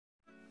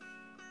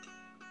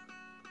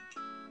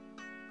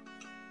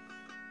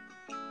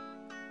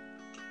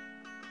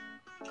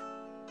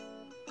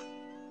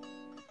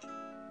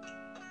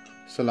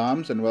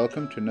Salams and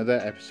welcome to another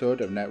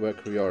episode of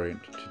Network Reorient.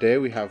 Today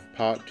we have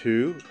part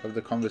 2 of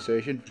the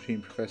conversation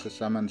between Professor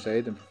Saman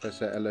Said and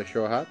Professor Ella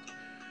Shohat,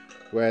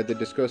 where they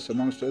discuss,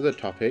 amongst other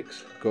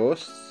topics,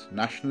 ghosts,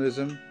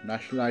 nationalism,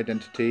 national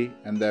identity,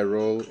 and their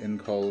role in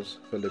calls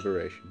for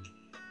liberation.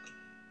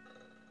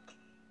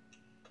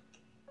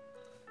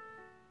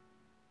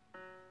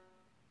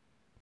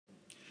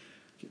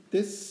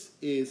 This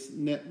is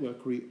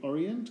Network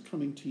Reorient,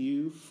 coming to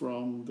you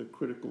from the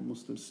Critical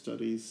Muslim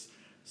Studies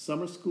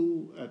Summer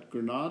School at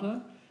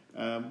Granada.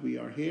 We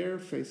are here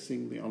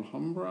facing the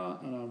Alhambra,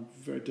 and I'm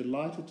very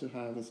delighted to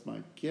have as my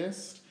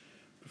guest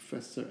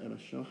Professor Ella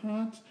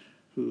Shohat,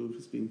 who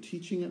has been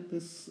teaching at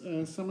this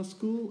summer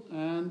school,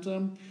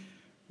 and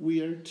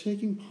we are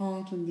taking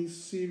part in these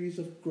series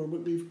of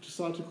what we've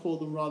decided to call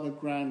them rather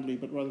grandly,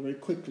 but rather very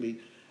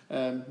quickly,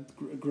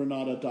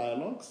 Granada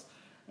Dialogues.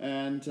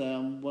 And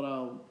what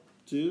I'll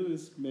do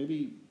is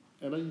maybe,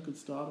 Ella, you could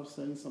start off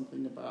saying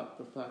something about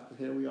the fact that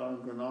here we are in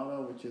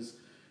Granada, which is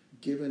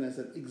given as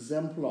an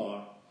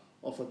exemplar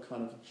of a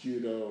kind of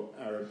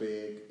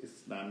Judo-Arabic,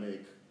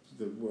 Islamic,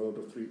 the world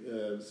of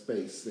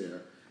space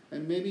there.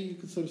 And maybe you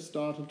could sort of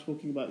start on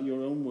talking about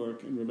your own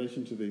work in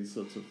relation to these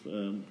sorts of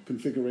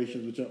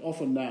configurations, which are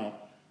often now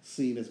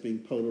seen as being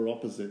polar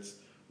opposites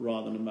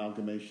rather than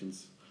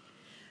amalgamations.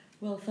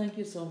 Well, thank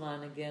you,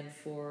 Salman, again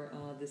for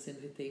this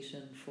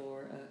invitation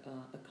for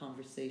a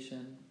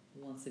conversation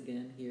once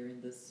again here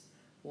in this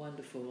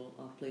wonderful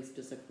place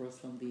just across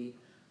from the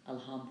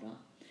Alhambra.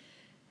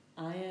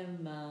 I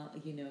am, I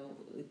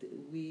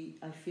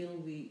feel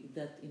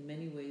that in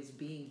many ways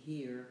being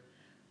here,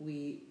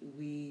 we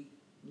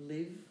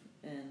live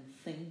and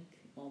think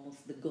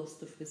almost the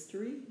ghost of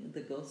history,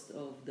 the ghost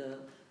of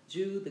the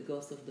Jew, the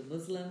ghost of the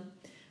Muslim,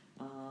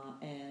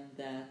 and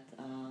that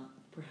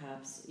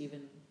perhaps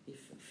even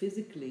if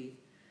physically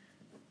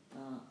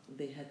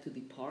they had to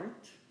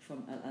depart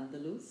from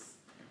Al-Andalus,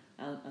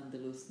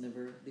 Al-Andalus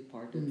never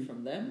departed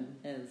from them,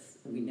 as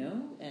we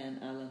know,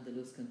 and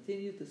Al-Andalus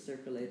continued to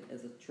circulate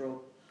as a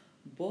trope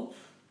both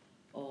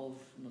of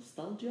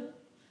nostalgia,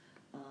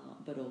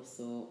 but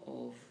also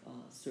of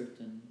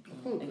certain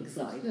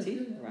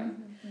anxiety, right?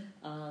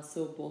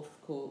 So both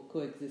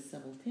coexist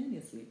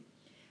simultaneously.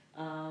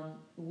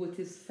 What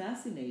is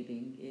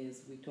fascinating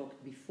is we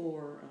talked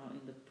before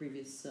in the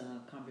previous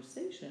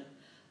conversation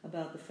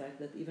about the fact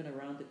that even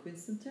around the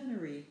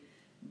quincentenary,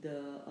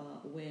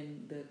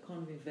 when the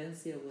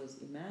Convivencia was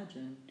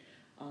imagined,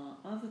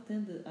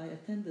 I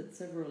attended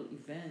several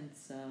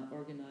events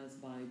organized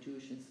by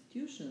Jewish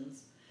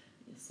institutions,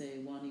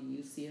 say one in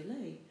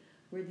UCLA,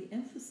 where the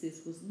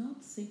emphasis was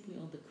not simply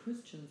on the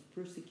Christians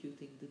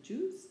persecuting the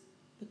Jews,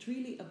 but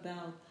really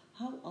about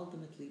how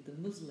ultimately the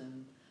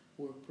Muslims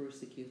were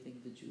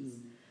persecuting the Jews.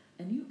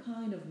 A new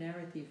kind of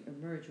narrative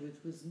emerged,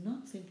 which was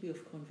not simply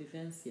of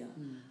convivencia,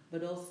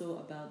 but also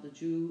about the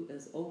Jew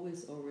as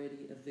always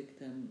already a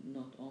victim,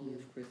 not only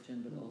of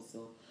Christian, but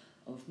also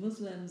of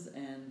Muslims,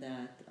 and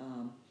that,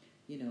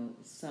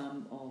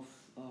 some of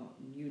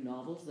new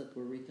novels that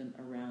were written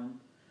around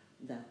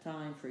that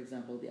time, for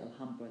example, the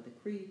Alhambra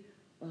Decree,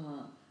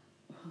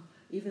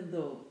 even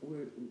though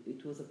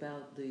it was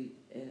about the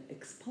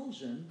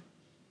expulsion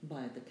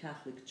by the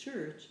Catholic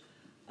Church,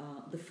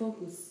 the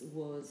focus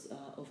was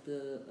of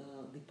the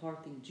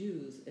departing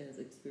Jews as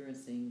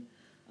experiencing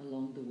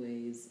along the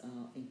ways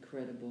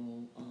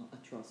incredible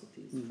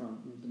atrocities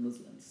from the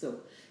Muslims.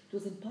 So it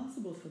was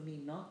impossible for me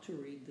not to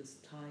read this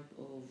type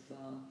of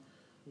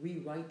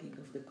rewriting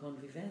of the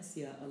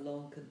Convivencia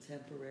along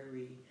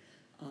contemporary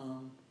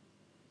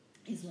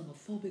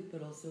Islamophobic,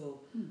 but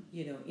also,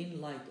 in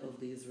light of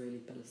the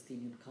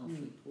Israeli-Palestinian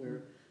conflict,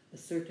 where a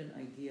certain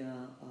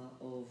idea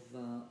of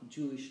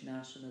Jewish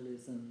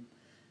nationalism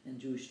and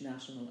Jewish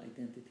national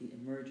identity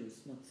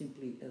emerges, not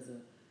simply as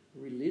a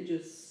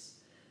religious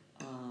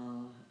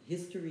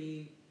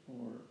history,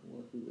 or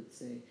what we would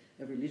say,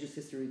 a religious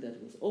history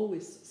that was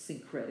always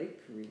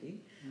syncretic, really,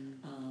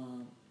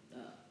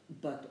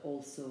 but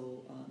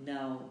also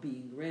now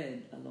being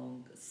read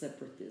along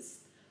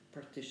separatist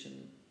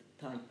partition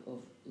type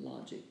of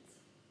logic.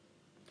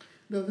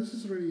 No, this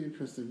is really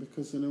interesting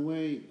because in a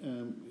way,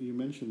 you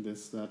mentioned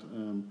this, that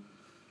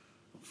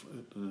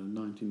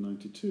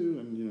 1992,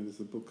 and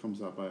there's a book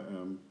comes out by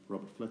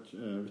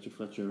Richard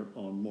Fletcher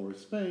on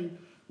Moorish Spain,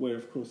 where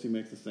of course he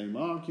makes the same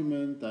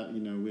argument that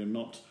we're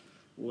not.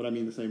 What I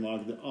mean, the same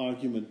argument, the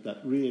argument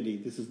that really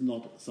this is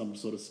not some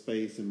sort of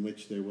space in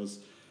which there was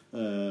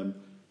a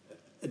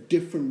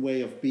different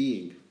way of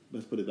being.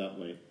 Let's put it that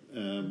way,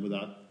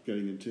 without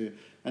going into it.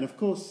 And of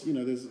course,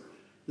 there's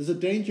a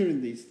danger in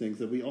these things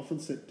that we often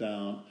sit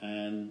down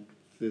and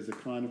there's a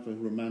kind of a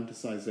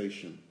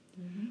romanticization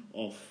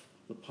of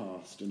the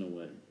past in a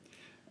way.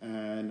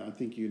 And I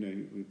think,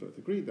 we both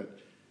agree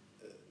that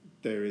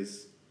there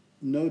is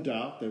no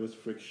doubt there was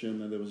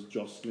friction and there was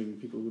jostling,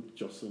 people would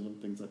jostle and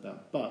things like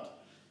that. But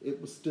it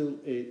was still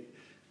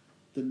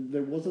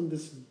there wasn't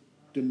this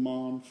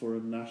demand for a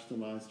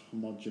nationalized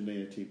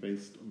homogeneity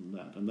based on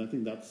that. And I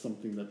think that's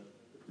something that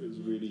is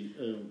really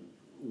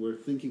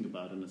worth thinking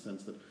about, in a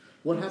sense that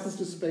what happens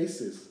to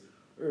spaces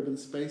urban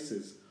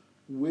spaces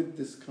with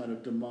this kind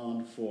of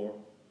demand for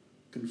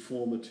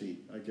conformity,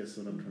 I guess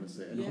what I'm trying to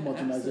say, and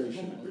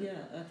homogenization.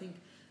 I think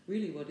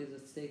really what is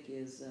at stake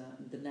is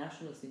the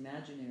nationalist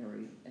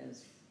imaginary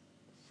as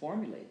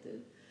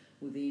formulated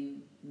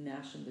within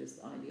nationalist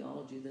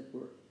ideology that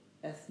were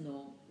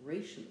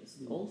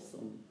ethno-racialist also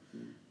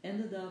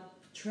ended up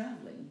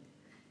traveling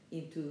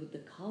into the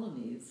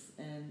colonies,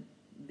 and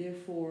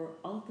therefore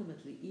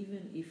ultimately,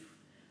 even if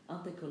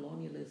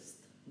anti-colonialist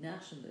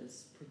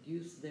nationalists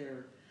produced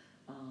their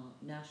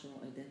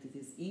national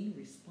identities in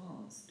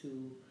response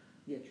to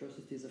the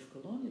atrocities of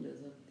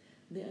colonialism,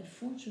 they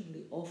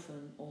unfortunately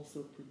often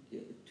also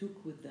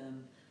took with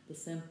them the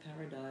same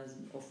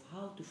paradigm of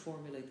how to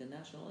formulate a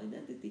national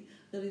identity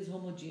that is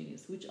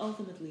homogeneous, which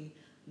ultimately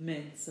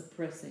meant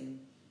suppressing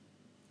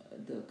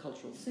the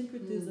cultural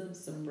syncretism,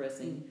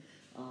 suppressing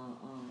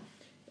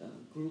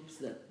groups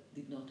that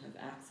did not have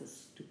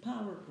access to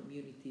power,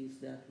 communities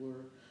that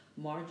were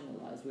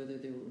marginalized, whether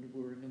they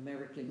were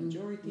numerically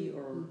majority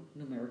or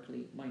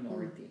numerically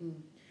minority.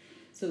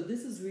 So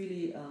this is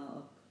really,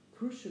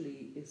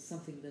 crucially, is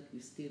something that we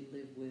still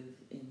live with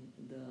in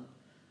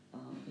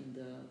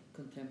the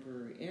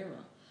contemporary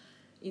era.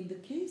 In the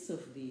case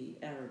of the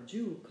Arab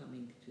Jew,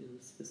 coming to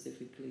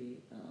specifically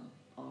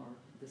our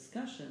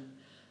discussion,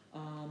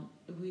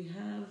 we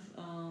have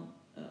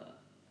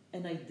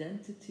an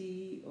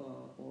identity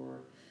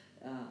or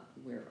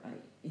where I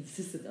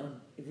insisted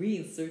on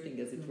reinserting,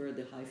 as it were,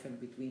 the hyphen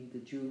between the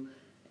Jew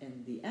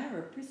and the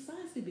Arab,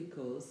 precisely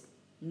because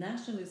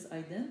nationalist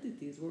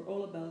identities were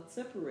all about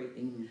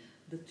separating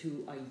the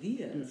two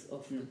ideas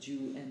of the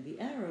Jew and the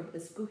Arab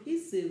as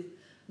cohesive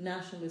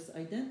nationalist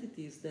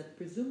identities that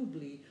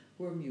presumably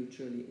were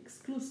mutually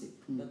exclusive,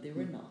 but they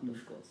were not,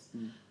 of course.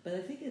 But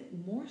I think it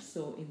more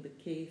so in the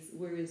case,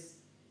 whereas,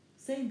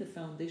 say, in the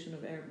foundation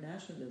of Arab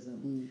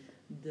nationalism,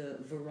 the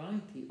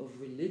variety of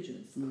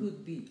religions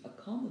could be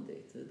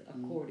accommodated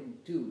according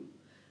to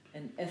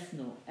an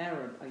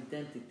ethno-Arab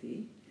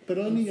identity. But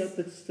only at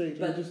the stage.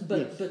 But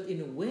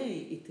in a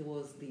way, it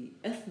was the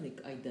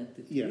ethnic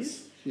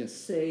identities. Yes.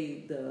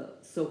 Say the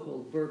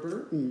so-called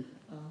Berber,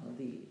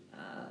 the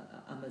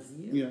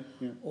Amazigh,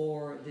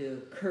 or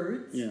the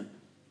Kurds.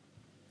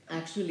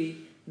 Actually,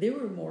 they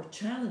were more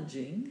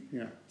challenging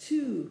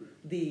to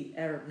the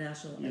Arab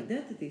national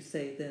identity,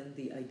 say, than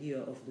the idea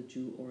of the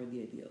Jew or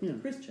the idea of the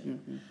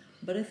Christian.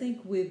 But I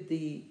think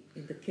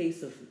in the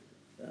case of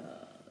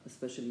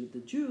especially the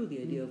Jew,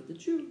 the idea of the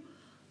Jew,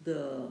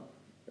 the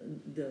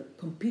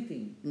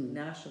competing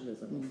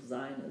nationalism of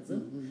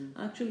Zionism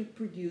actually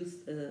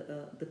produced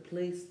the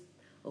place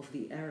of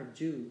the Arab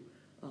Jew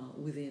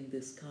within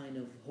this kind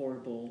of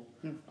horrible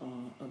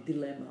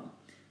dilemma,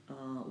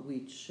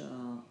 which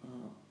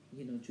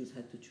Jews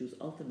had to choose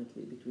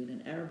ultimately between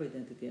an Arab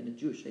identity and a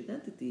Jewish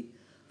identity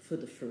for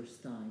the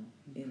first time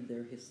in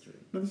their history.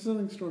 Now, this is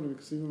something extraordinary,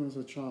 because even as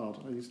a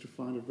child, I used to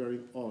find it very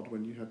odd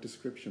when you had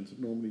descriptions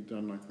normally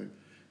done like it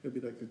would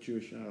be like the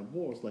Jewish-Arab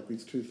wars, like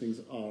these two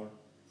things are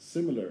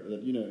similar,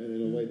 that,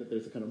 in a way that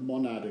there's a kind of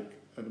monadic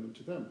element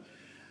to them.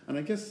 And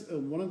I guess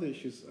one of the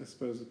issues, I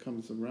suppose, that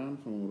comes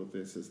around from all of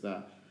this is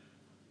that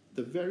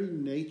the very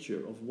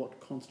nature of what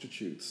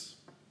constitutes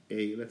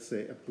let's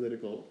say, a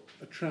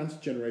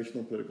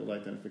transgenerational political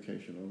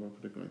identification or a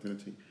political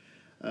identity.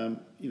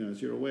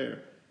 As you're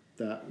aware,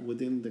 that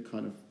within the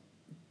kind of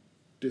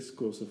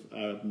discourse of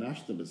Arab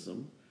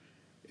nationalism,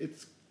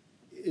 it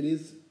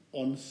is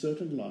on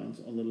certain lines,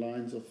 on the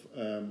lines of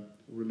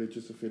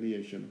religious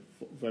affiliation,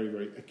 very,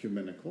 very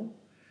ecumenical.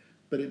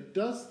 But it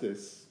does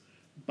this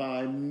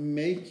by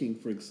making,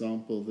 for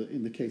example,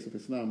 in the case of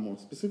Islam more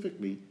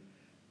specifically,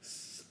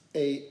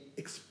 a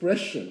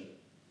expression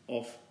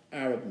of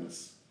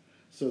Arabness.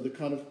 So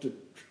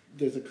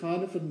there's a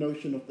kind of a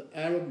notion of the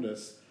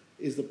Arabness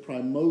is the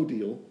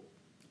primordial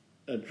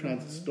and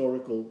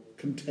transhistorical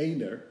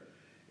container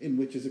in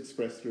which is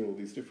expressed through all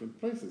these different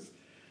places.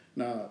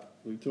 Now,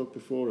 we talked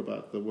before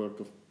about the work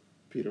of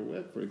Peter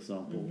Webb, for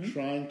example,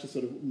 trying to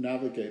sort of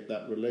navigate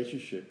that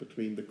relationship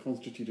between the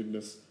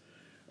constitutiveness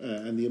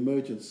and the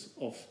emergence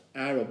of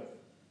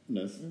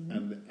Arabness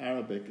and the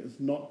Arabic as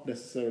not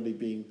necessarily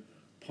being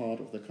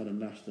part of the kind of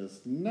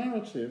nationalist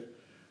narrative,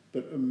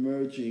 but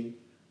emerging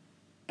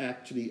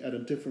actually at a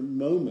different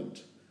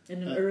moment.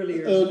 In an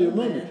earlier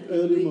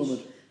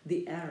moment.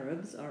 The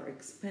Arabs are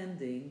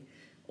expanding,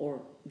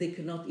 or they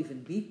cannot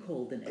even be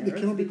called an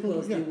Arab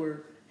because they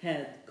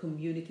had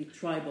community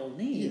tribal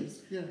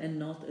names and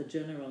not a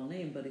general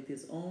name, but it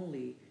is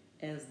only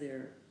as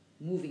they're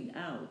moving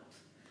out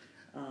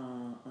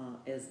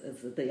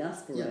as a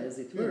diaspora, as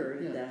it were,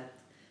 that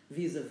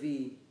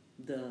vis-a-vis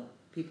the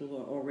people who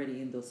are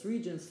already in those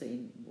regions,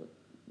 saying what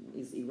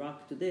is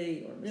Iraq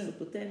today or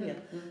Mesopotamia,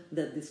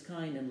 that this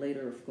kind, and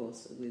later, of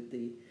course, with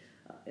the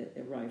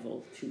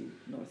arrival to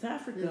North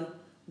Africa,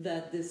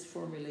 that this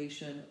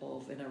formulation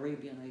of an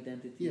Arabian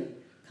identity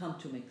come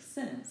to make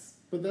sense.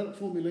 But that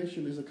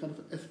formulation is a kind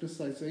of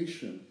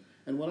ethnicization.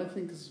 And what I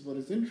think is what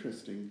is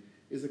interesting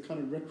is a kind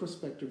of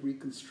retrospective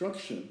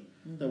reconstruction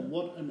that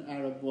what an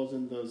Arab was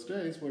in those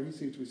days, where he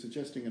seems to be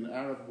suggesting an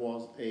Arab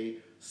was a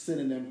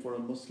synonym for a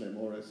Muslim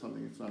or as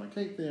something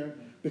Islamic there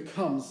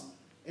becomes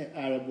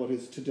Arab what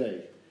is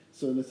today.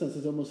 So in a sense,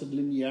 there's almost a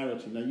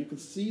linearity. Now you can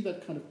see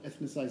that kind of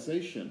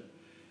ethnicization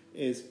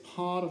is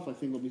part of, I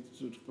think, what we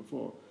talked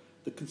before,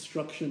 the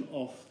construction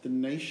of the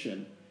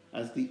nation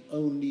as the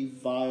only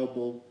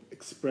viable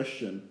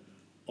expression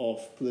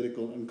of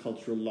political and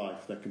cultural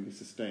life that can be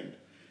sustained.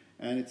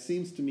 And it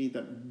seems to me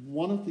that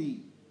one of the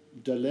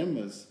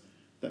dilemmas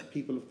that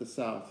people of the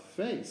South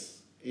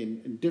face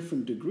in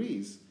different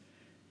degrees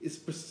is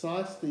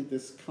precisely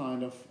this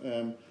kind of,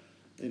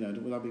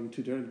 without being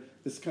too dirty,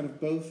 this kind of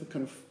both a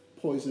kind of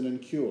poison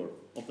and cure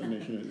of the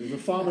nation. There's a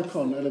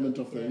pharmacon element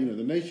of the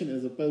nation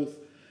as a both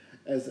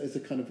as a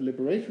kind of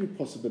liberatory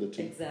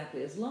possibility.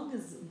 Exactly. As long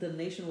as the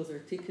nation was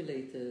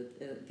articulated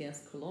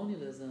against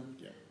colonialism,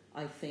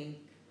 I think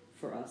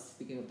for us,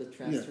 speaking of the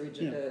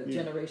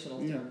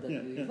generational term that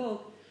you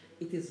evoke,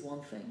 it is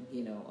one thing,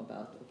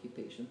 about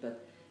occupation.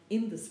 But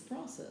in this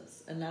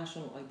process, a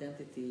national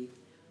identity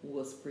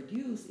was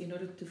produced in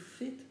order to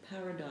fit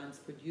paradigms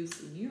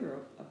produced in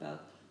Europe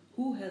about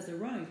who has a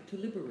right to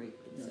liberate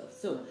themselves.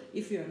 So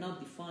if you are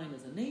not defined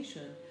as a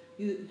nation,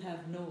 you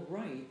have no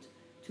right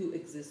to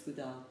exist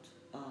without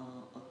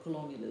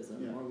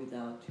colonialism or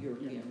without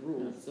European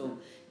rule. So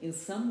in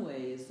some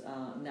ways,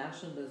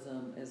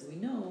 nationalism, as we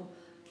know,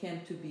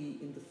 came to be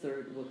in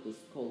what was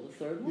called the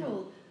Third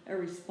World, a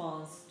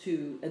response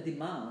to a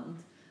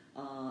demand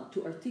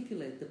to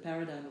articulate the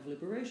paradigm of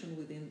liberation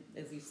within,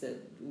 as you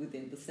said,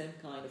 within the same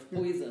kind of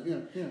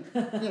poison,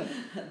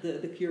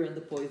 the cure and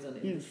the poison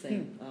in the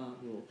same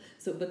rule.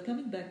 So, but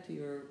coming back to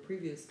your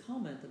previous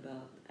comment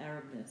about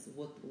Arabness,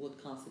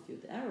 what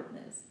constitutes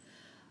Arabness,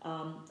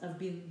 I've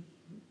been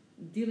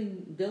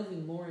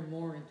delving more and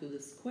more into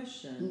this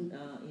question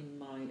in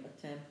my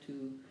attempt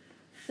to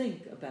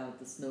think about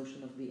this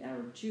notion of the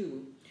Arab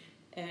Jew,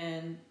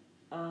 and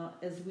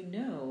as we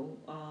know,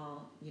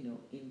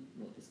 in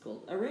what is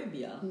called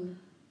Arabia,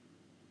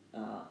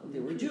 they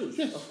were Jews,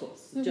 of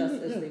course, just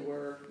as they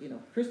were,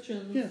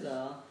 Christians,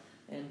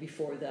 and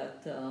before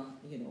that,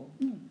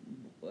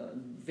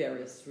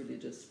 various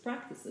religious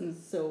practices.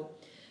 So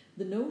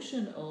the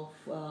notion of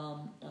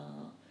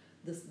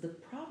the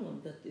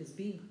problem that is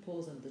being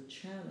posed and the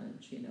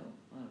challenge,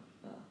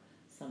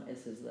 some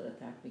essays that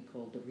attack me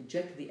called the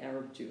Reject the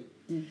Arab Jew.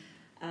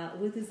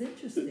 What is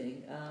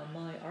interesting,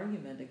 my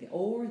argument again,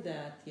 or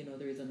that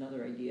there is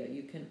another idea.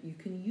 You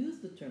can use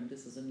the term.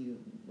 This is a new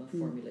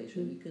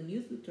formulation. You can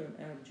use the term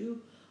Arab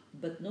Jew,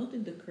 but not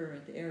in the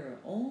current era.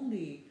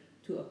 Only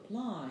to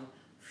apply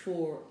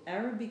for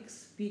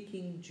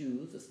Arabic-speaking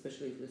Jews,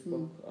 especially if they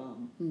spoke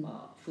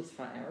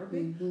Fusha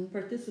Arabic,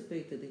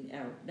 participated in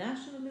Arab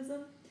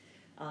nationalism,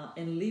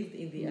 and lived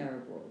in the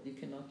Arab world. You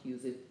cannot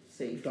use it,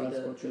 say, for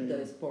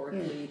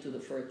diasporically to the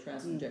for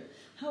transgender.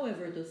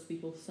 However, those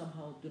people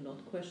somehow do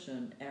not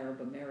question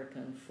Arab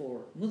American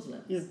for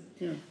Muslims,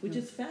 which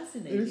is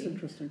fascinating. It is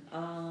interesting.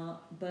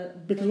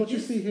 Because what you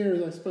see here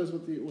is, I suppose,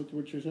 what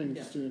you're saying,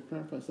 just to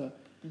clarify that,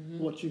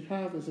 what you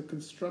have is a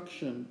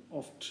construction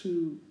of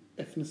two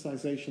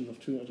ethnicizations of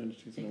two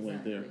identities in a way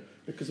there.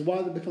 Because why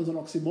it becomes an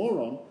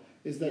oxymoron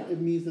is that it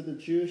means that the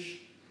Jewish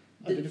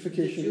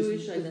identification the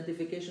Jewish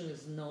identification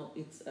is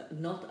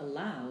not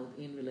allowed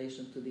in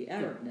relation to the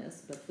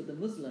Arabness, but for the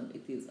Muslim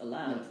it is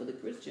allowed. For the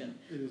Christian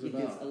it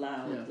is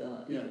allowed.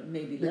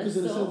 Maybe less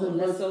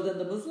so than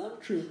the Muslim.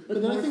 True,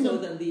 but more so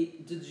than the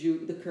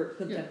Jew, the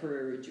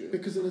contemporary Jew.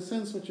 Because in a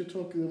sense, what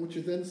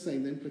you're then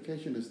saying, the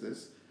implication is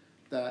this: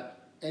 that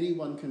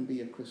anyone can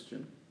be a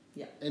Christian.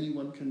 Yeah.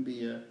 Anyone can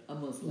be a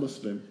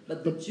Muslim.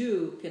 But the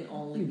Jew can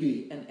only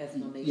be an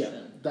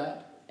ethno-nation.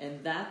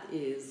 And that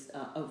is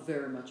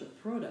very much a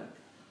product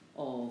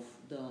of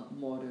the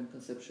modern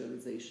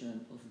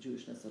conceptualization of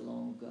Jewishness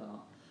along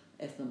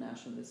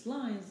ethno-nationalist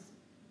lines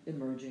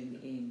emerging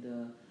in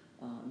the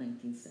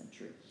 19th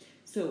century.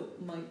 So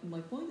my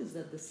point is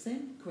that the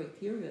same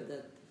criteria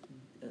that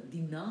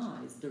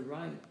denies the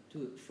right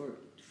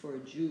for a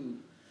Jew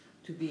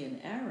to be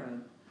an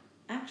Arab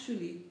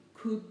actually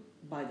could,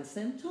 by the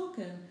same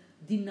token,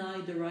 deny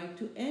the right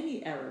to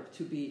any Arab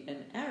to be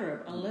an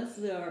Arab unless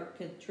they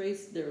can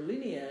trace their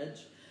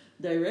lineage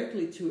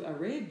directly to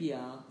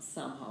Arabia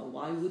somehow.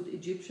 Why would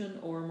Egyptian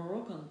or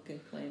Moroccan can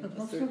claim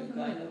a certain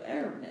kind of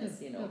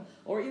Arabness,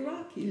 or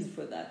Iraqis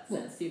for that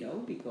sense,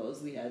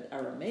 because we had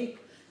Aramaic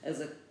as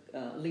a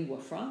lingua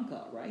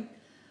franca, right?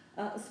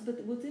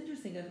 But what's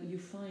interesting, you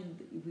find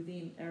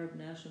within Arab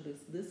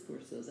nationalist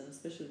discourses, and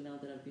especially now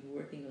that I've been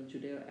working on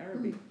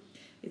Judeo-Arabic,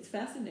 it's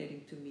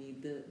fascinating to me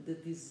the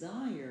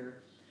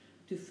desire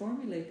to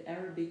formulate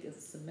Arabic as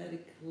a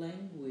Semitic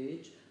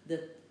language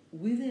that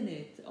within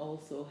it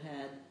also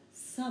had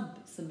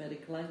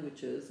sub-Semitic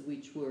languages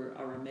which were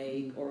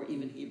Aramaic or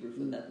even Hebrew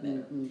for that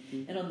matter.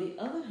 And on the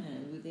other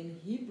hand, within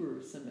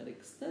Hebrew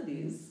Semitic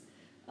studies,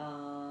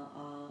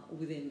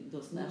 within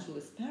those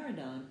nationalist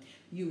paradigm,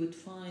 you would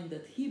find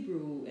that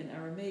Hebrew and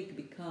Aramaic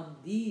become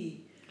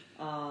the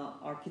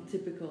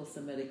archetypical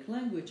Semitic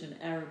language, and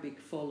Arabic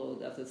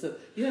followed after. So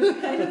you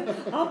have kind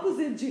of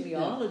opposite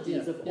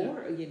genealogies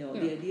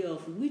the idea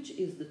of which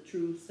is the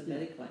true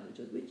Semitic language,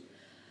 which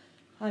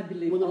I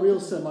believe when the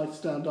real Semites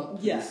stand up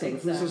to yeah, this sort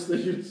exactly.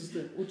 of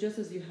resistance. Well, just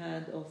as you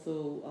had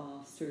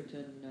also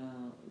certain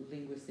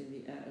linguists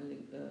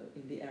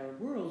in the Arab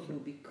world who,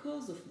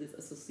 because of this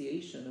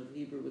association of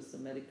Hebrew with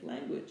Semitic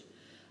language,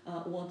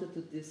 wanted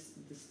to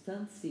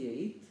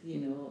distantiate,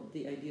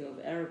 the idea of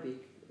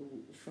Arabic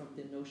from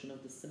the notion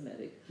of the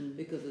Semitic,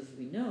 because as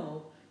we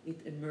know, it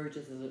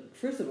emerges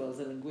first of all as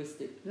a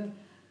linguistic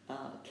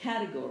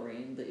category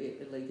in the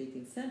late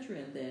 18th century,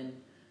 and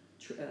then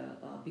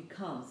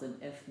becomes an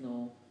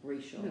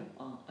ethno-racial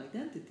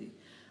identity.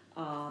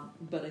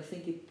 But I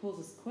think it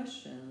poses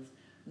questions,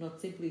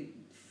 not simply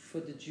for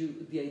the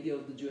Jew, the idea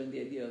of the Jew and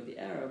the idea of the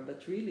Arab,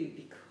 but really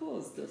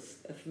because the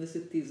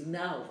ethnicities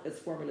now, as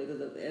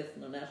formulated as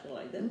ethno-national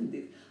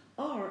identities,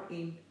 are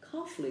in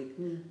conflict.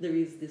 There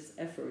is this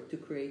effort to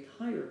create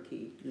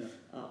hierarchy,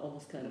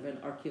 almost kind of an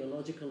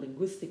archaeological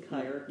linguistic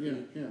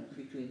hierarchy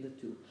between the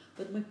two.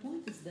 But my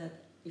point is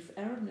that if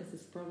Arabness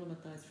is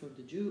problematized for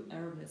the Jew,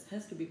 Arabness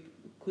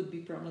could be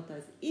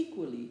problematized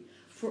equally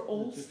for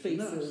all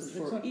spaces,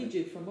 for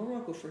Egypt, for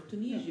Morocco, for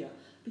Tunisia,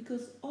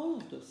 because all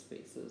of those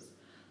spaces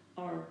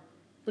are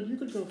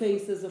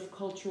spaces of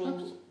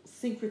cultural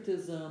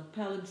syncretism,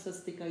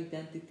 palimpsestic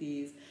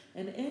identities,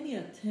 and any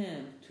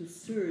attempt to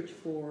search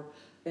for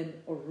an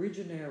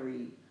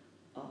originary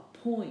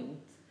point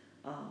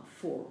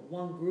for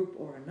one group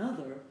or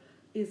another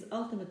is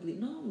ultimately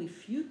not only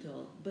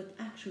futile, but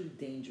actually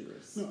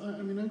dangerous. No,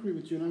 I mean, I agree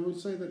with you, and I would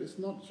say that it's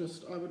not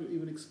just, I would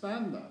even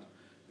expand that,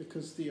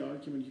 because the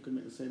argument, you can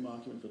make the same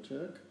argument for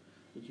Turk,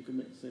 but you can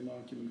make the same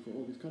argument for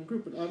all these kind of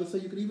groups, but I would say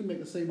you could even make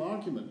the same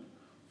argument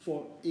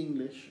for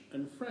English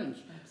and French.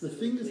 Absolutely. The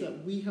thing is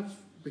that we have,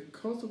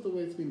 because of the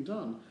way it's been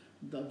done,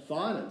 the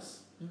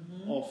violence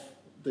of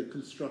the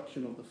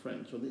construction of the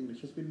French or the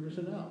English has been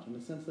written out in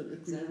the sense that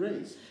it's been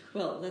erased.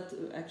 Well, that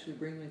actually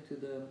brings me to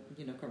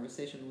the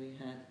conversation we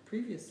had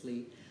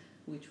previously,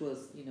 which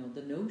was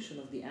the notion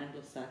of the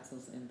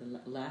Anglo-Saxons and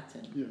the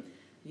Latin.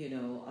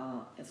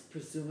 As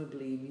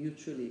presumably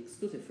mutually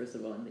exclusive. First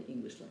of all, in the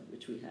English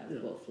language we have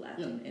both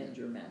Latin and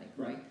Germanic,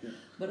 right? Yeah.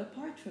 But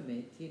apart from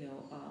it,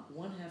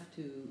 one have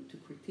to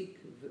critique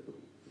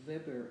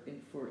Weber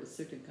for a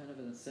certain kind of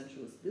an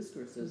essentialist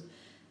discourses.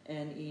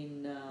 And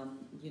in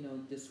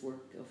this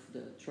work of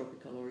the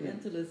tropical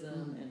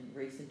Orientalism and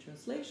race in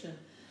translation,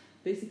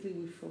 basically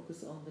we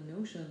focus on the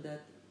notion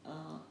that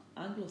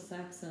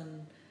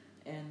Anglo-Saxon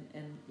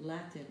and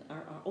Latin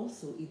are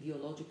also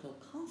ideological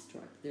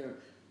constructs. They're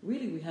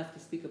really, we have to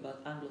speak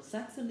about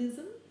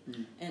Anglo-Saxonism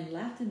and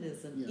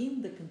Latinism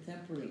in the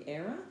contemporary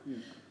era,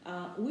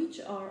 which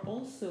are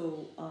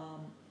also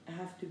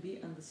have to be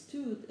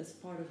understood as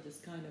part of this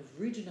kind of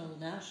regional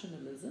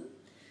nationalism.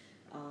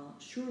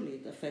 Surely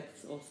it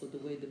affects also the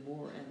way the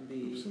Moor and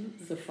the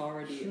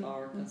Sephardi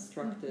are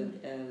constructed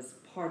as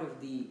part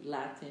of the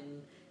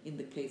Latin, in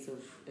the case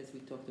of, as we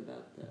talked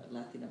about, the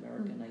Latin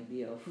American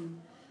idea of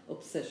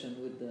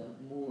obsession with the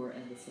Moor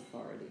and the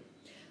Sephardi.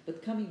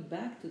 But coming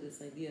back to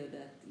this idea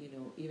that,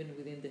 even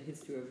within the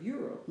history of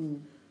Europe,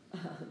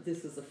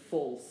 this is a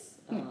false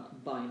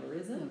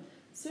binarism.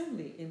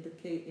 Certainly in the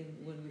case,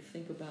 when we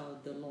think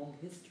about the long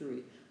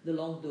history, the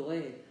longue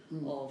durée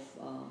of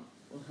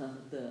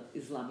the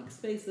Islamic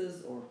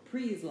spaces, or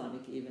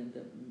pre-Islamic even,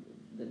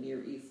 the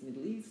Near East,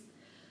 Middle East,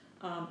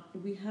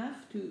 we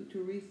have to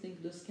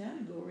rethink those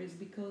categories,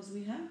 because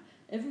we have,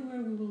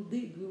 everywhere we will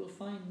dig, we will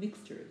find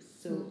mixtures.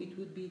 So it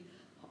would be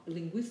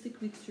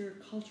linguistic mixture,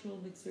 cultural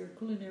mixture,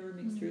 culinary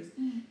mixtures,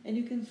 and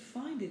you can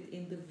find it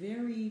in the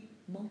very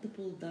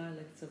multiple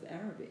dialects of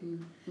Arabic.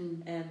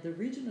 And the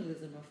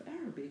regionalism of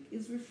Arabic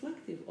is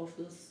reflective of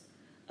those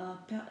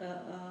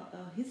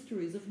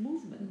histories of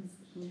movements.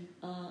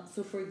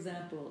 So, for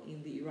example,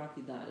 in the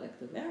Iraqi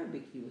dialect of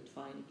Arabic, you would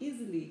find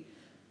easily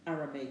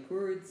Aramaic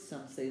words.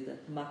 Some say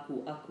that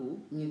maku,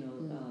 aku,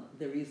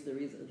 there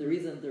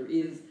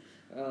is,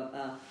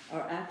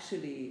 are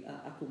actually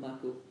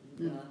akumaku,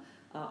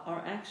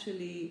 are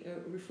actually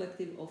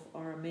reflective of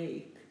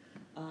Aramaic.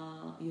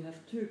 You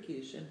have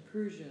Turkish and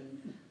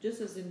Persian, just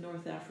as in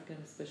North Africa,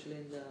 especially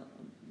in the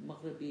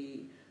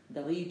Maghrebi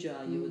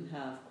Darija, you would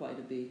have quite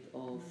a bit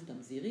of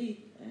Tamzighi,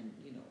 and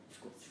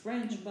of course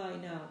French by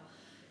now.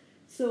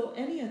 So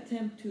any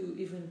attempt to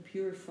even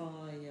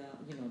purify,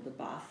 the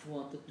Ba'ath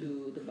wanted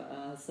to,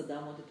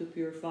 Saddam wanted to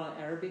purify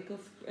Arabic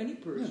of any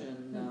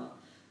Persian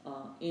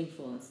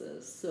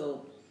influences.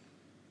 So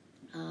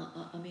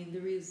I mean,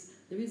 there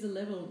is a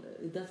level.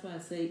 That's why I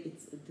say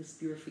it's this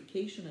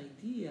purification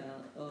idea.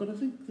 But I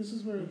think this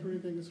is where I really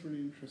think is really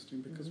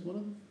interesting, because one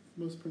of the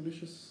most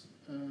pernicious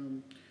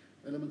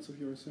elements of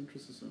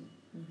Eurocentrism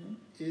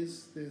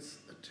is this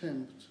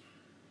attempt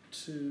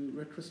to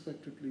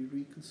retrospectively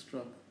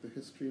reconstruct the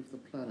history of the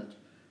planet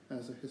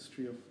as a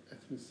history of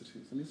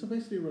ethnicities. And it's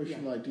basically a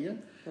racial idea,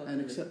 totally.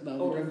 And except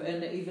now...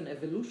 and even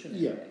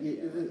evolutionary.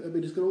 I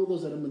mean, it's got all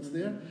those elements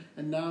there,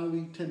 and now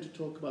we tend to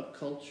talk about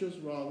cultures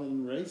rather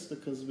than race,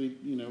 because we're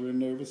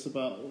nervous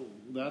about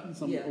that.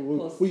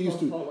 And we used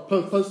to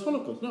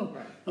post-Holocaust. No,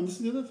 right. And this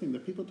is the other thing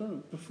that people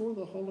don't. Before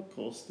the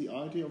Holocaust, the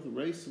idea of the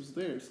race was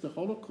there. It's the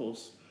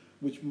Holocaust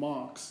which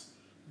marks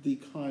the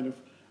kind of,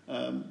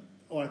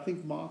 or I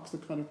think marks the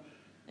kind of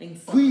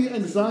Anxiety,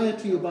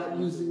 anxiety about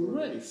around using the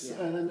word, race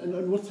yeah.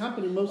 and what's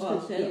happening most Well,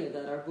 I'll cases. tell you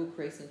that our book,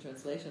 Race in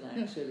Translation,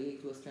 Yeah. actually,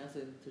 it was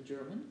translated to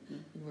German, Yeah.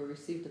 and we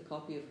received a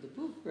copy of the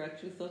book. We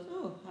actually thought,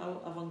 oh,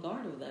 how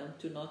avant-garde of them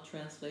to not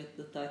translate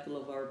the title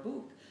of our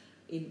book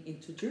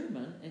into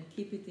German and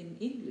keep it in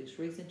English,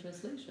 Race in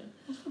Translation.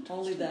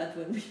 Only that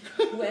when we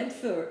went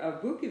for our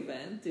book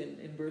event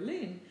in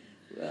Berlin,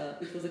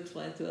 it was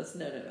explained to us,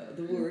 no,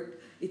 the word,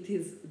 it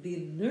is the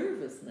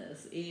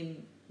nervousness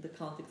in the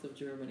context of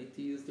Germany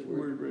to use the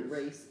word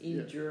race in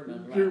Yeah.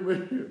 German.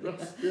 Right?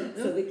 Yeah.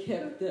 So they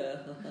kept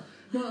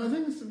No, I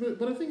think it's,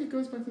 but I think it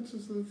goes back to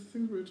the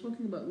things we were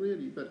talking about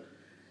really, but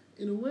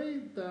in a way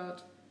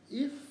that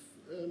if,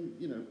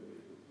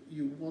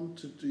 you want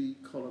to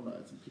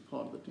decolonize and be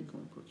part of the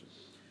decolonial project,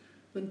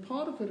 then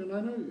part of it, and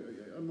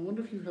I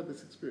wonder if you've had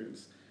this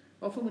experience,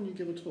 often when you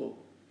give a talk,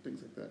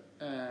 things like that,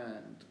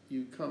 and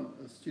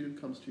a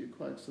student comes to you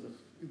quite sort of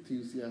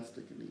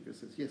enthusiastic and eager,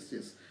 says,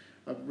 yes,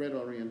 I've read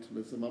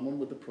Orientalism, I'm on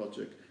with the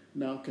project,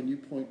 now can you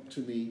point to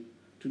me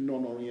to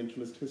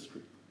non-Orientalist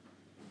history?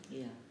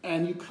 Yeah.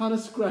 And you kind of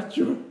scratch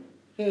your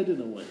head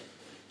in a way,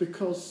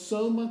 because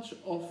so much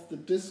of the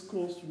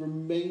discourse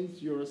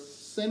remains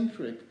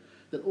Eurocentric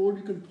that all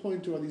you can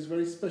point to are these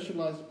very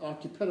specialized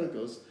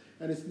archipelagos,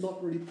 and it's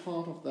not really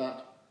part of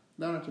that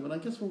narrative. And I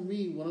guess for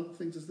me, one of the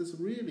things is this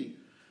really,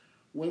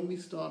 when we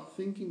start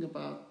thinking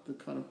about the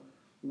kind of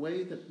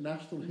way that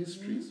national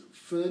histories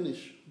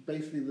furnish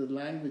basically the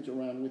language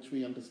around which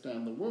we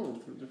understand the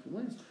world through different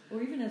ways.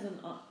 Or even as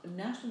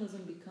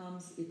nationalism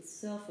becomes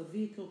itself a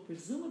vehicle,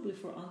 presumably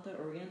for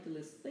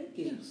anti-Orientalist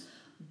thinking, Yes.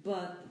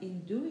 but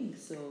in doing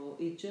so,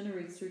 it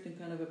generates certain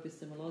kind of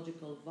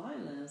epistemological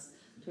violence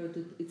toward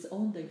its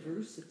own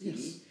diversity,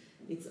 Yes.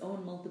 its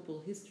own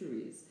multiple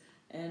histories.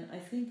 And I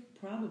think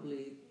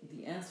probably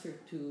the answer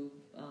to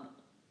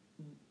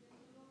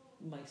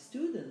my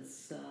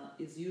students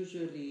is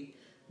usually,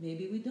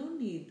 maybe we don't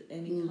need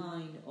any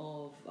kind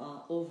of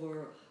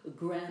over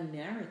grand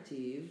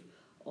narrative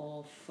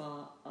of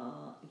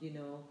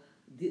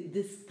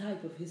this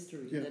type of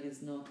history that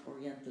is not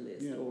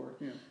Orientalist, or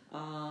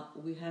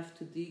we have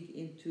to dig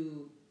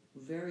into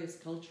various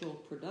cultural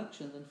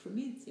productions. And for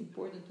me, it's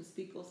important to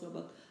speak also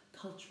about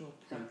cultural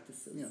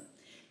practices. Yeah.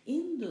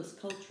 In those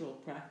cultural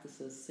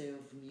practices, say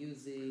of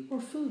music,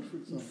 Or food, for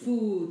example.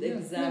 food, Yeah,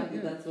 exactly.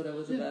 yeah, yeah. That's what I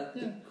was Yeah, about.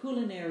 yeah.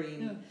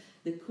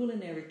 The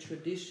culinary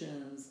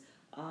traditions,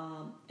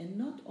 and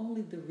not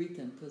only the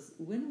written. Because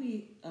when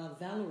we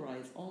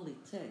valorize only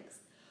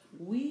text,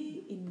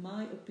 we, in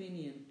my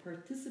opinion,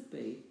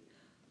 participate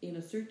in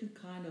a certain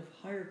kind of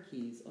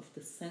hierarchies of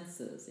the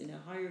senses, in a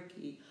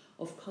hierarchy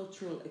of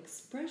cultural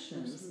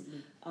expressions.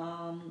 Absolutely.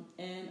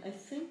 And I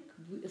think,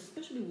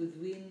 especially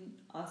within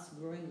us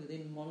growing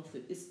within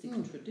monotheistic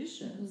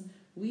traditions,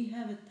 we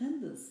have a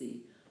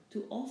tendency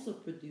to also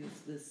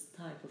produce this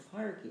type of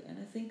hierarchy. And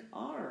I think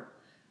our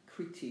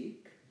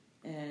critique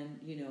and,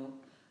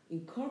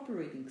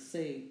 incorporating,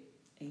 say,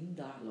 in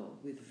dialogue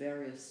with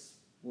various,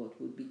 what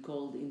would be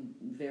called in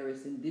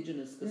various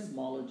indigenous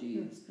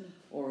cosmologies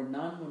or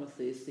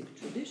non-monotheistic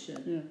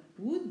tradition,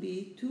 would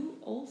be to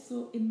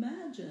also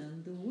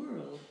imagine the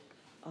world,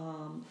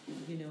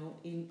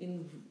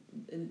 in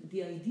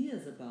the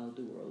ideas about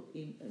the world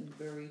in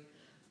very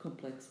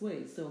complex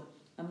ways. So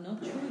I'm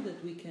not sure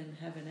that we can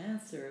have an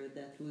answer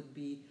that would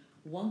be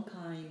one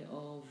kind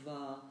of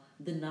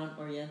the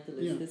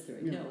non-Orientalist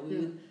history. No, we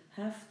would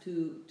have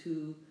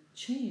to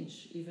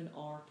change even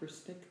our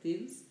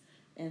perspectives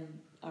and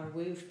our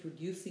way of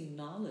producing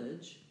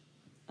knowledge,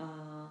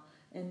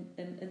 and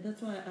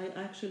that's why I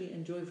actually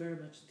enjoy very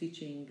much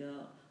teaching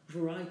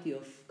variety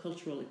of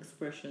cultural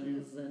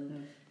expressions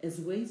and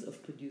as ways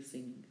of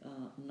producing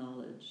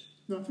knowledge.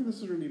 No, I think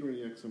this is really,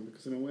 really excellent,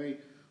 because in a way,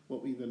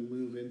 what we then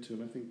move into,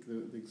 and I think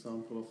the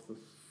example of the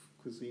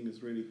cuisine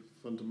is really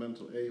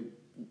fundamental.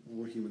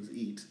 What humans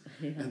eat,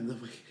 and the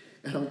way,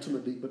 and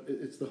ultimately, but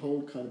it's the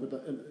whole kind of.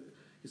 And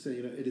you say,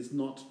 it is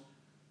not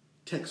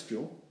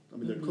textual. I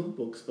mean, there are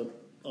cookbooks, but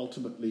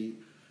ultially,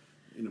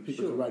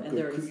 people can write and good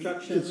there are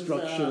instructions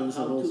and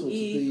how all to sorts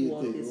eat, of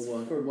what is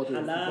for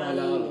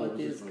halal, what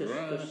is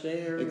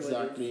kosher,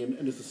 exactly, and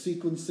there's the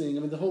sequencing. I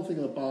mean, the whole thing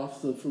of the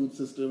bath, the food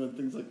system, and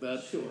things like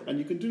that. Sure. And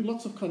you can do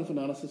lots of kind of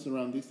analysis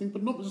around these things,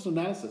 but not just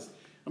analysis.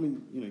 I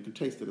mean, you can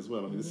taste it as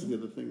well. I mean, this is the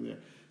other thing there.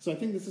 So I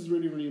think this is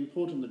really, really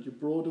important that you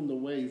broaden the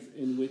ways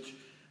in which,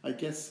 I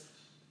guess,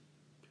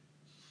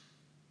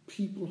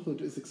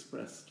 peoplehood is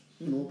expressed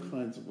in all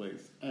kinds of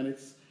ways. And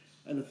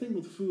the thing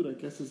with food, I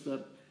guess, is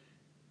that,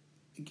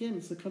 again,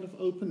 it's a kind of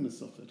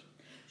openness of it.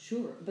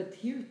 Sure, but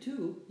here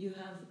too, you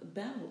have a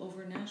battle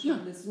over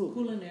nationalist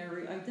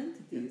culinary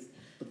identities.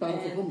 The battle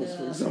for hummus,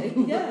 for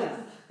example. Yeah,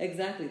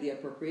 exactly, the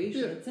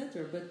appropriation,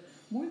 etc. But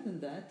more than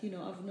that,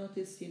 I've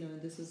noticed,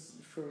 and this is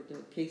for the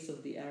case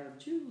of the Arab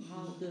Jew,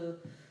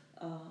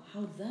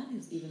 how that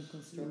is even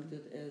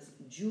constructed as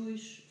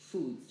Jewish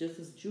foods, just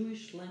as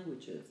Jewish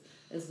languages,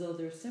 as though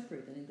they're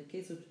separate. And in the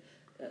case of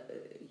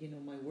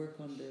my work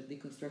on the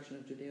deconstruction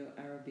of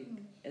Judeo-Arabic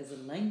as a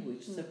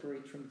language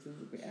separate from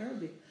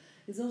Arabic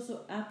is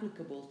also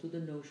applicable to the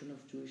notion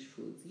of Jewish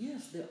foods.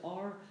 Yes, there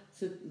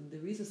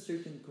is a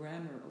certain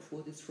grammar of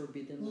what is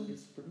forbidden, what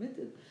is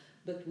permitted,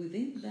 but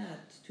within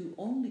that, to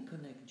only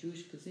connect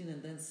Jewish cuisine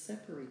and then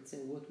separate, say,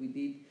 what we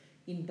did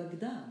in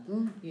Baghdad,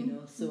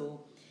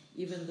 so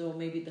even though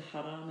maybe the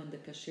haram and the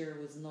kasher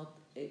was not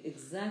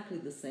exactly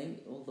the same,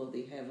 although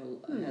they had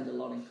a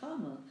lot in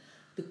common,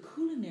 the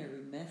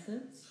culinary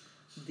methods,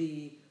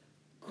 the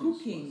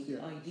cooking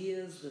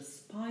ideas, the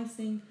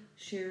spicing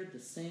shared the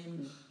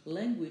same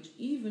language,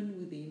 even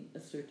within a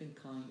certain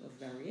kind of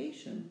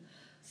variation.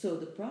 So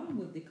the problem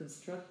with the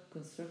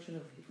construction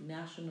of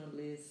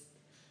nationalist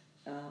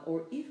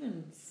or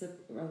even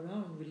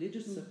around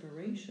religious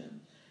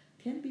separation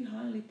can be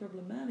highly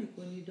problematic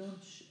when you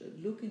don't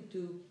look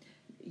into.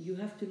 You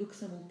have to look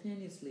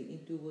simultaneously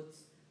into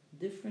what's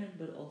different,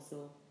 but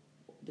also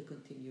the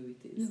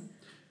continuities.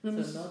 So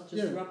not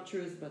just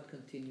ruptures, but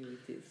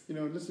continuities.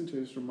 Listening to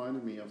this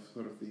reminded me of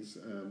sort of these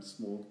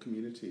small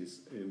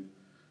communities in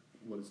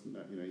what is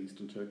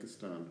Eastern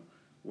Turkestan,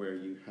 where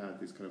you had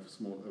these kind of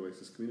small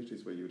oasis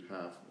communities where you'd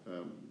have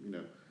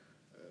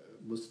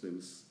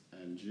Muslims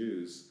and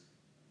Jews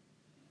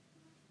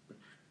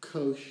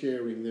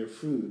co-sharing their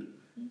food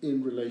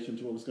in relation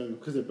to what was going on,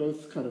 because they're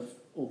both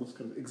almost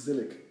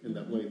exilic in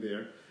that way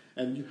there,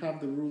 and you have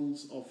the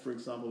rules of, for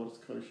example, what is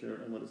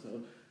kosher and what is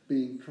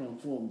being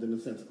transformed in a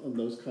sense on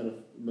those kind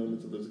of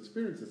moments of those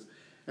experiences.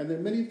 And there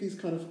are many of these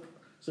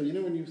so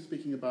when you're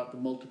speaking about the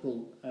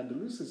multiple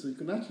Andalusias, so you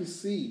can actually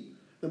see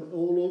them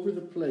all over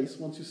the place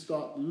once you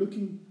start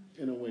looking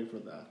in a way for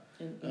that.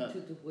 And into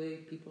the way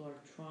people are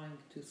trying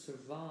to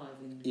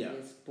survive in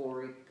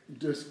diasporic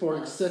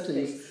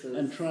settings spaces.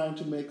 And trying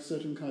to make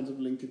certain kinds of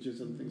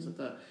linkages and things like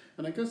that.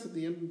 And I guess at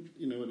the end,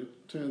 what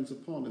it turns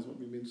upon is what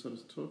we've been sort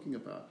of talking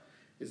about,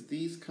 is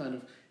these kind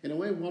of, in a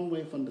way, one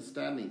way of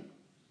understanding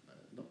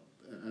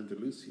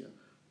Andalusia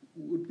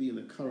would be in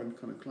the current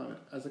kind of climate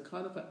as a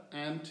kind of an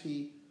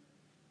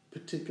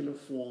anti-particular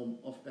form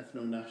of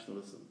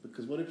ethno-nationalism,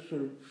 because what it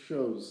sort of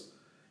shows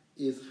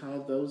is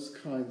how those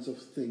kinds of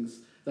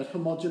things, that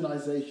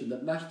homogenization,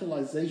 that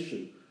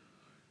nationalization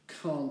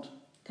cannot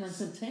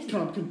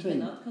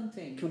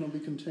be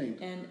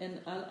contained. And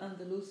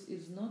Al-Andalus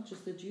is not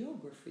just a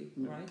geography,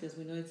 right? As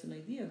we know, it's an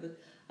idea, but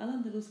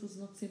Al-Andalus was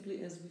not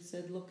simply, as we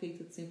said,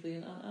 located simply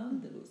in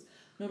Al-Andalus.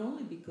 Not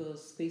only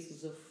because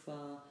spaces of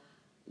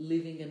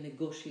living and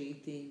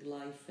negotiating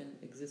life and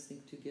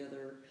existing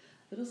together,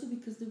 but also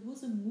because there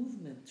was a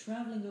movement,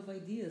 traveling of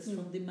ideas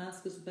from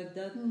Damascus,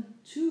 Baghdad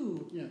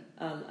to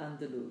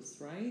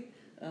Al-Andalus, right?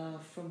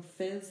 From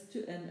Fez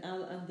to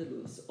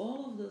Al-Andalus.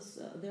 All of those,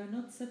 they are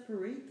not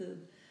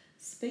separated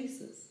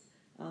spaces,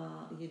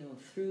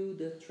 through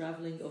the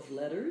traveling of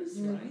letters,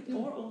 right?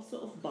 Or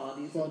also of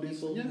bodies of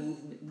people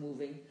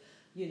moving,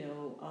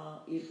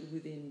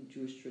 within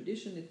Jewish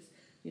tradition. It's,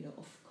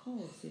 of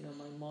course,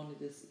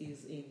 Maimonides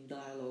is in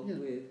dialogue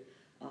with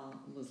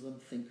Muslim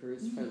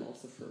thinkers,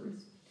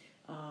 philosophers.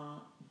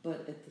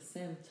 But at the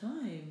same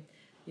time,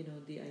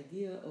 the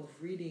idea of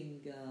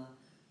reading,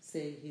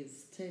 say,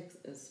 his text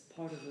as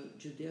part of a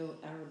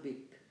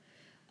Judeo-Arabic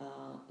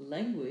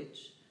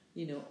language,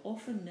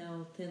 often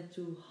now tend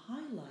to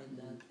highlight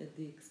that at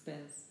the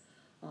expense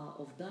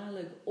of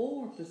dialogue,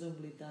 or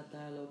presumably that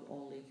dialogue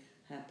only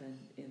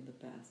happened in the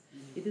past.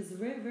 It is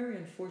very, very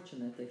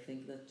unfortunate, I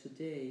think, that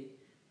today,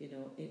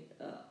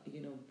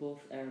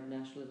 both Arab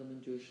nationalism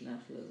and Jewish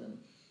nationalism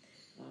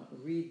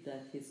read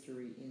that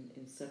history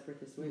in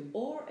separatist way,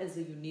 or as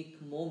a unique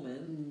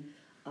moment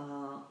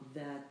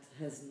that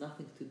has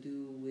nothing to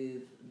do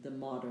with the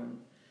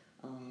modern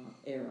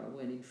era,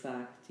 when in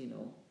fact,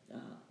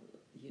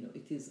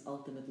 it is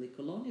ultimately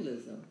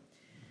colonialism.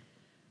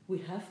 We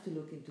have to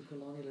look into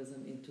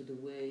colonialism into the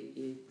way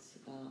it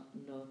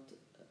not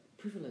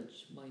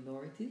privilege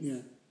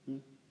minorities,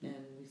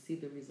 and we see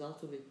the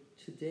results of it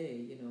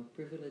today.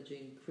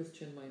 Privileging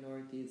Christian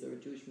minorities or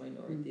Jewish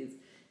minorities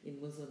in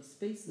Muslim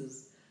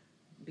spaces,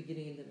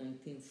 beginning in the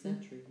 19th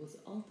century, was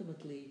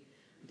ultimately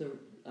I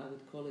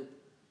would call it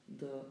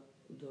the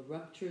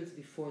ruptures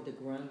before the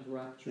grand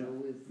rupture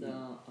with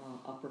the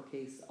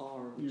uppercase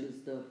R, which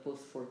is the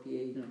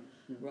post-48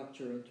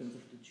 rupture in terms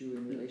of the Jew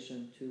in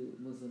relation to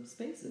Muslim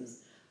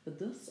spaces. But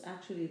thus,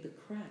 actually, the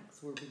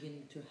cracks were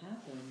beginning to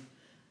happen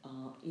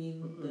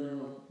in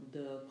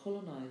the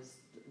colonized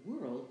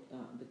world.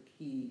 The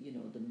key,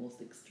 the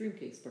most extreme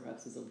case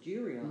perhaps is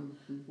Algeria,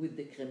 with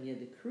the Crémier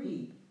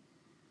Decree,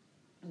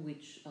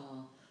 which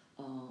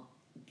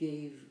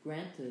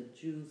granted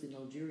Jews in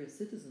Algeria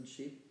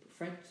citizenship,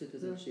 French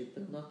citizenship,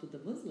 but not to the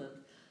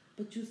Muslims.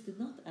 But Jews did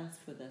not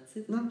ask for that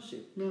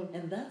citizenship,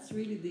 and that's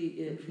really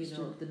the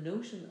the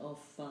notion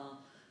of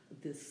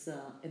this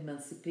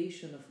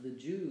emancipation of the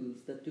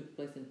Jews that took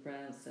place in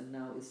France and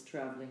now is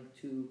traveling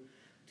to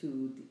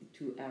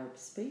Arab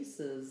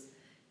spaces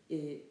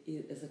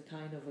as a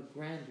kind of a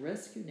grand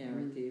rescue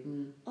narrative.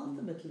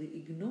 Ultimately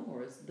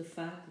ignores the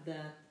fact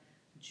that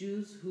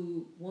Jews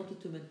who wanted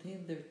to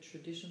maintain their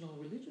traditional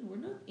religion were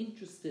not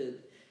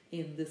interested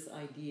in this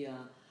idea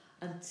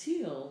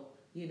until,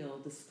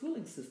 the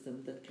schooling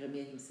system that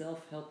Cremier himself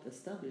helped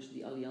establish,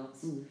 the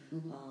Alliance,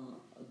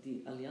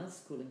 the Alliance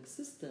schooling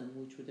system,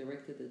 which were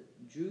directed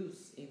at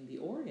Jews in the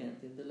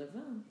Orient, in the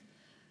Levant,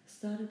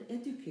 started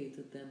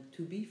educated them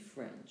to be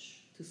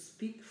French, to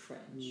speak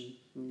French,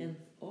 and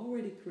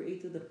already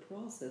created a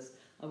process,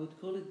 I would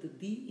call it the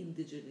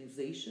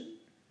de-indigenization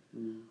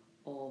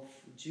of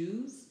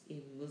Jews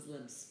in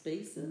Muslim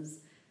spaces.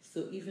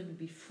 So even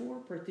before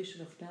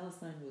partition of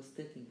Palestine was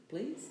taking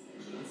place,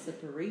 the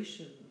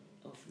separation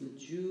of the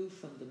Jew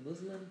from the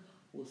Muslim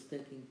was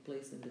taking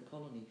place in the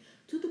colony,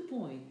 to the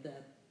point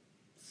that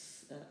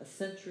a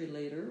century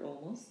later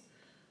almost,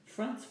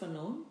 Frantz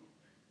Fanon,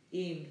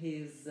 in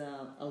his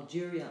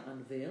Algeria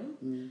Unveiled,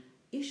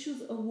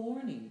 issues a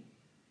warning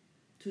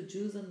to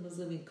Jews and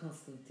Muslims in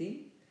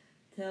Constantine,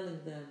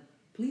 telling them,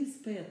 please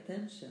pay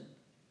attention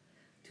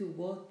to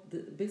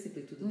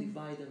basically to the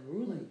divide and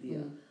rule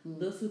idea.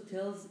 Those who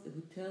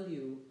tell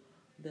you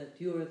that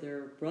you are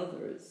their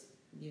brothers,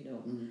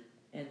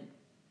 and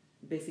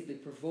basically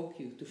provoke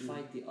you to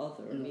fight the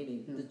other,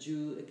 meaning the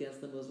Jew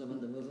against the Muslim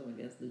and the Muslim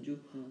against the Jew,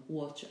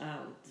 watch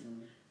out.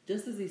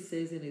 Just as he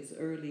says in his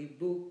early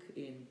book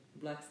in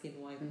Black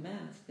Skin, White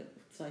Mask,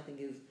 citing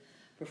his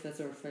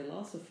professor of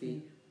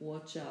philosophy,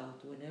 watch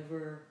out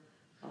whenever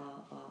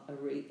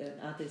an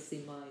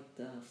anti-Semite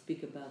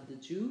speak about the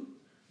Jew,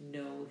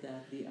 know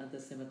that the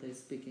anti-Semite is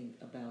speaking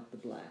about the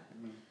black.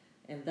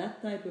 And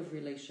that type of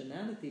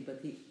relationality,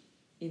 but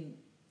in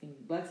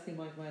Black Skin,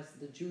 White Mask,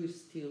 the Jew is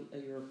still a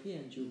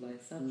European Jew by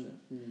assumption.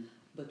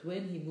 But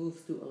when he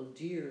moves to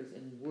Algiers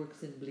and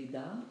works in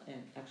Blida,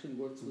 and actually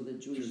works with a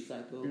Jewish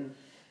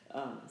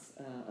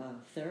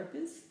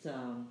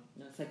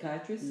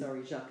psychiatrist,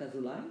 Jacques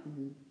Azoulay,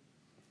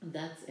 and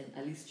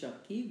Alice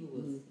Charki, who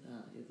was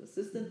his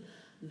assistant,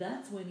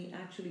 that's when he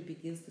actually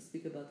begins to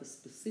speak about the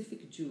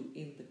specific Jew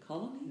in the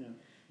colony,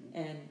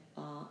 and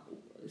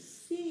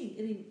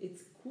seeing,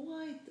 it's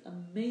quite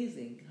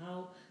amazing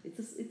how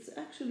it's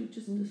actually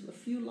just a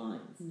few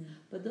lines,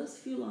 but those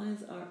few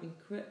lines are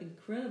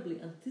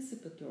incredibly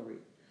anticipatory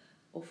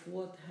of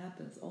what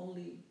happens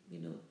only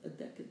a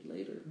decade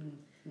later,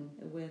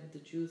 when the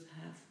Jews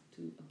have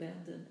to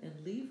abandon and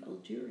leave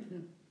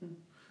Algeria.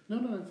 No,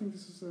 I think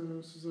this is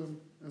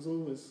as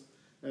always,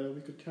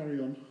 we could carry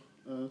on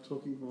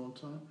talking for a long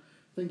time.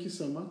 Thank you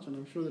so much, and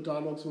I'm sure the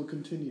dialogues will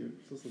continue.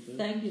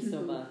 Thank you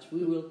so much.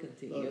 We will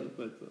continue.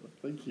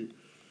 Thank you.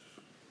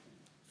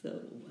 So,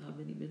 how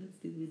many minutes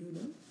did we do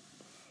now?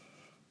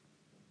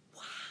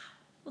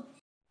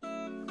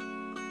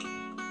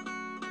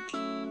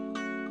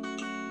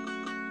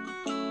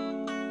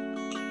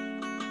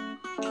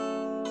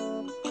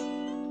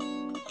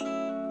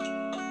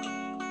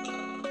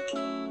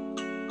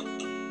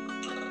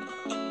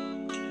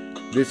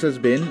 This has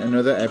been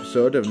another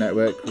episode of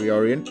Network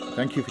Reorient.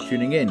 Thank you for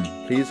tuning in.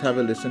 Please have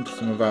a listen to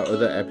some of our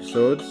other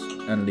episodes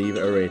and leave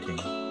a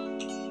rating.